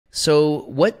So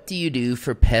what do you do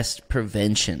for pest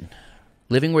prevention?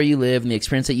 Living where you live and the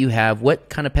experience that you have, what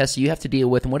kind of pests do you have to deal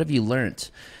with, and what have you learned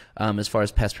as far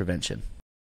as pest prevention?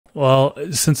 Well,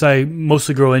 since I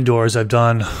mostly grow indoors, I've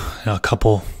done a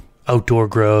couple outdoor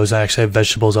grows. I actually have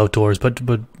vegetables outdoors, but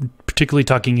particularly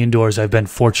talking indoors, I've been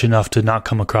fortunate enough to not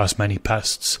come across many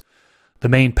pests. The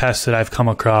main pest that I've come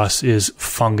across is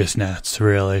fungus gnats,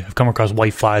 really. I've come across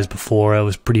white flies before. It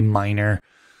was pretty minor.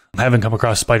 I haven't come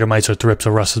across spider mites or thrips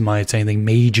or russet mites, anything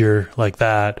major like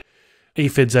that.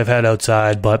 Aphids I've had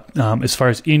outside, but as far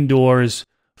as indoors,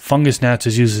 fungus gnats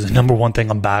is used as the number one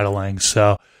thing I'm battling.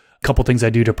 So a couple things I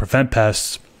do to prevent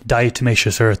pests.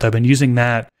 Diatomaceous earth. I've been using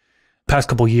that past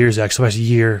couple years, actually, last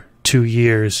year, 2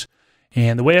 years.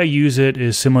 And the way I use it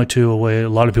is similar to the way a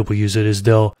lot of people use it, is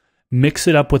they'll mix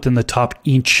it up within the top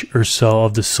inch or so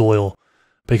of the soil.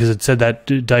 Because it said that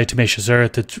diatomaceous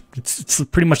earth, it's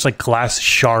pretty much like glass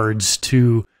shards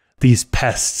to these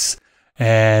pests.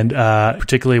 And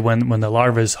particularly when the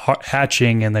larva is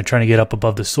hatching and they're trying to get up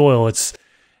above the soil,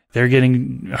 they're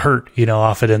getting hurt,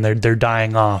 off it, and they're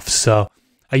dying off. So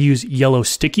I use yellow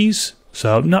stickies.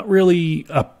 So not really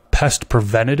a pest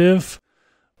preventative,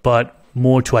 but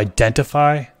more to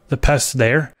identify the pests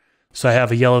there. So I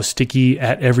have a yellow sticky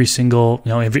at every single,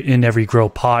 in every grow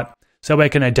pot. So that way I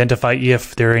can identify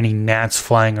if there are any gnats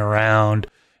flying around,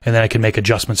 and then I can make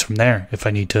adjustments from there if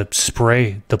I need to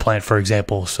spray the plant, for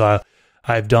example. So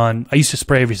I used to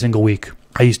spray every single week.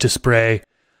 I used to spray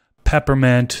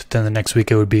peppermint, then the next week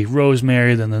it would be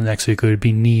rosemary, then the next week it would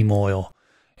be neem oil.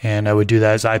 And I would do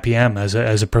that as IPM,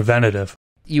 as a preventative.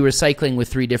 You were cycling with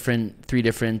three different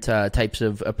types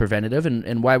of preventative,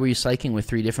 and why were you cycling with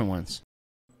three different ones?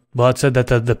 Well, it said that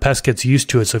the pest gets used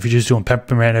to it. So if you're just doing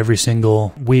peppermint every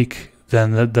single week,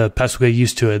 then the pests will get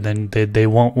used to it. Then they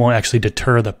won't actually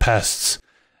deter the pests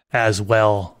as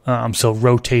well. So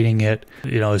rotating it,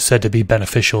 is said to be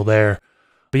beneficial there.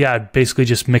 But yeah, basically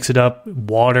just mix it up,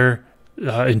 water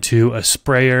into a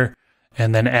sprayer,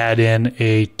 and then add in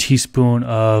a teaspoon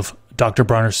of Dr.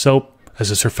 Bronner's soap as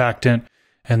a surfactant,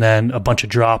 and then a bunch of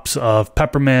drops of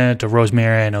peppermint or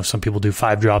rosemary. I know some people do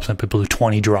 5 drops, some people do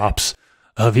 20 drops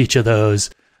of each of those.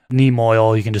 Neem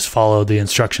oil, you can just follow the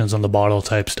instructions on the bottle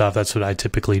type stuff. That's what I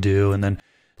typically do. And then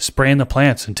spraying the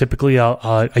plants. And typically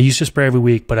I used to spray every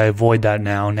week, but I avoid that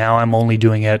now. Now I'm only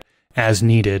doing it as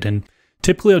needed. And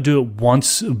typically I'll do it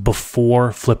once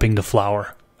before flipping the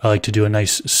flower. I like to do a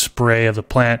nice spray of the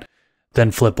plant,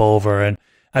 then flip over. And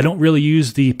I don't really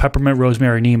use the peppermint,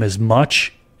 rosemary, neem as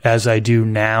much as I do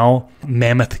now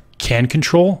Mammoth Can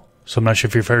Control. So I'm not sure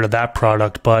if you've heard of that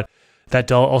product, but that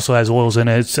also has oils in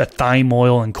it. It's a thyme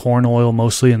oil and corn oil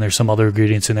mostly, and there's some other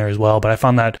ingredients in there as well. But I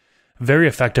found that very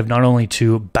effective, not only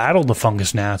to battle the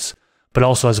fungus gnats, but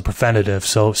also as a preventative.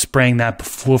 So spraying that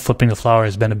before flipping the flower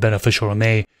has been beneficial to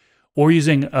me. Or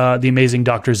using the amazing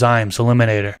Dr. Zymes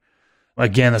Eliminator.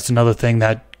 Again, that's another thing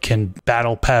that can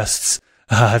battle pests.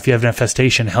 If you have an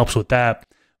infestation, it helps with that.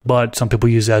 But some people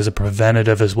use it as a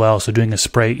preventative as well. So doing a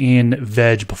spray in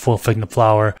veg before flipping the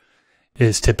flower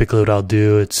is typically what I'll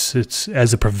do. It's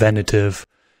as a preventative.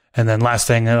 And then last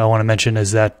thing I want to mention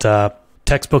is that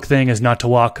textbook thing is not to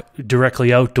walk directly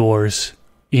indoors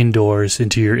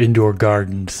into your indoor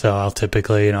garden. So I'll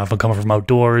typically, if I'm coming from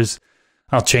outdoors,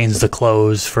 I'll change the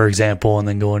clothes, for example, and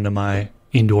then go into my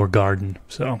indoor garden.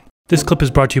 So this clip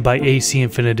is brought to you by AC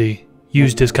Infinity.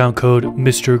 Use discount code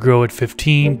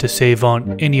MrGrow15 to save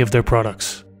on any of their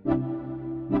products.